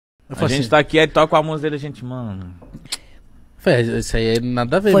A gente tá aqui, aí toca a música dele, a gente, mano... Isso aí é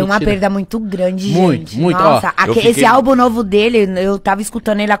nada a ver. Foi uma perda muito grande, muito, gente. muito. Nossa, Ó, esse álbum novo dele, eu tava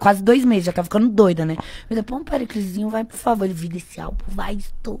escutando ele há quase 2 meses, já tava ficando doida, né? Eu falei, pô, Periclesinho, vai, por favor. Ele, vida, esse álbum vai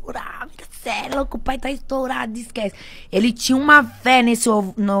estourar. Você é louco, o pai tá estourado, esquece. Ele tinha uma fé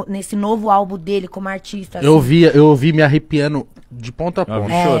nesse novo álbum dele como artista. Assim. Eu ouvi me arrepiando de ponta a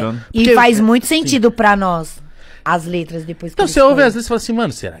ponta. Chorando. E porque, faz muito sentido pra nós. As letras depois que então você ouve às vezes e fala assim,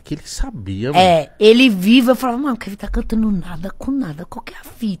 mano, será que ele sabia, mano? Ele vivo, eu falava, mano, o Kevin tá cantando nada com nada, qual que é a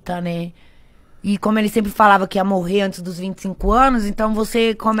fita, né? E como ele sempre falava que ia morrer antes dos 25 anos, então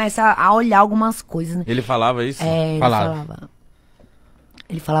você começa a olhar algumas coisas, né? Ele falava isso? Ele falava.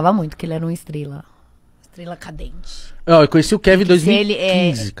 Ele falava muito que ele era uma estrela. Estrela cadente. Eu conheci o Kevin em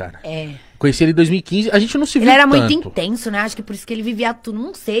 2015, cara. Conheci ele em 2015, a gente não se viu Ele era tanto. muito intenso, né? Acho que por isso que ele vivia tudo.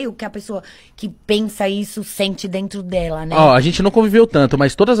 Não sei o que a pessoa que pensa isso sente dentro dela, né? Ó, a gente não conviveu tanto,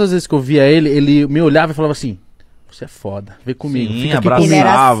 mas todas as vezes que eu via ele, ele me olhava e falava assim, você é foda, vem comigo, sim, fica aqui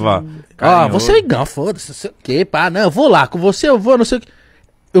abraçava. Assim. Ó, você é legal, foda-se, não sei o quê, pá, não, eu vou lá, com você eu vou, não sei o quê.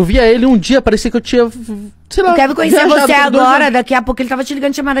 Eu via ele um dia, parecia que eu tinha, sei lá... Eu quero conhecer você agora, daqui a pouco ele tava te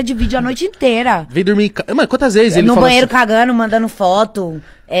ligando de chamada de vídeo a noite inteira. Vem dormir em casa. Mano, quantas vezes ele no falou banheiro assim... cagando, mandando foto,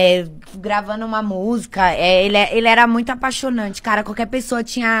 gravando uma música. Ele era muito apaixonante, cara. Qualquer pessoa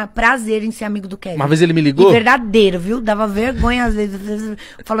tinha prazer em ser amigo do Kevin. Uma vez ele me ligou? E verdadeiro, viu? Dava vergonha às vezes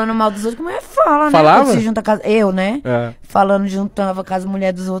falando mal dos outros. Como é que fala, né? Falava? Quando você junta com eu, né? É. Falando, juntava com as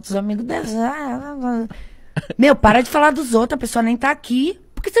mulheres dos outros amigos dela. Meu, para de falar dos outros, a pessoa nem tá aqui.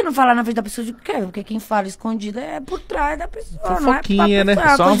 Por que você não fala na frente da pessoa de Kevin? Porque quem fala escondido é por trás da pessoa. Fofoquinha, não é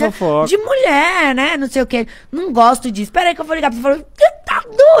né? Só uma fofoca. De mulher, né? Não sei o quê. Não gosto disso. Peraí que eu vou ligar pra você. Você tá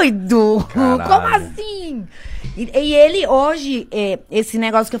doido? Caralho. Como assim? E ele hoje, esse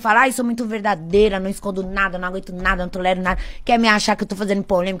negócio que eu falo, eu sou muito verdadeira, não escondo nada, não aguento nada, não tolero nada. Quer me achar que eu tô fazendo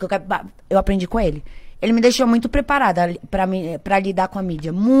polêmica? Eu aprendi com ele. Ele me deixou muito preparada pra lidar com a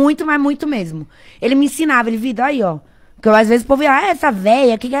mídia. Muito, mas muito mesmo. Ele me ensinava, vida, aí, ó. Porque às vezes o povo ia, essa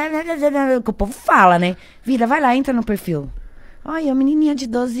véia, que o povo fala, né? Vida, vai lá, entra no perfil. Ai, a menininha de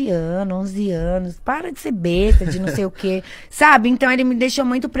 12 anos, 11 anos, para de ser besta, de não sei o quê. Sabe? Então ele me deixou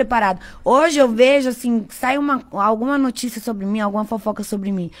muito preparado. Hoje eu vejo, assim, sai alguma notícia sobre mim, alguma fofoca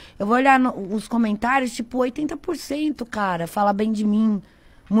sobre mim. Eu vou olhar os comentários, tipo, 80%, cara, fala bem de mim.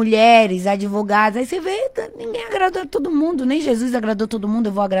 Mulheres, advogados, aí você vê, ninguém agradou todo mundo, nem Jesus agradou todo mundo,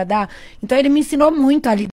 eu vou agradar. Então ele me ensinou muito ali.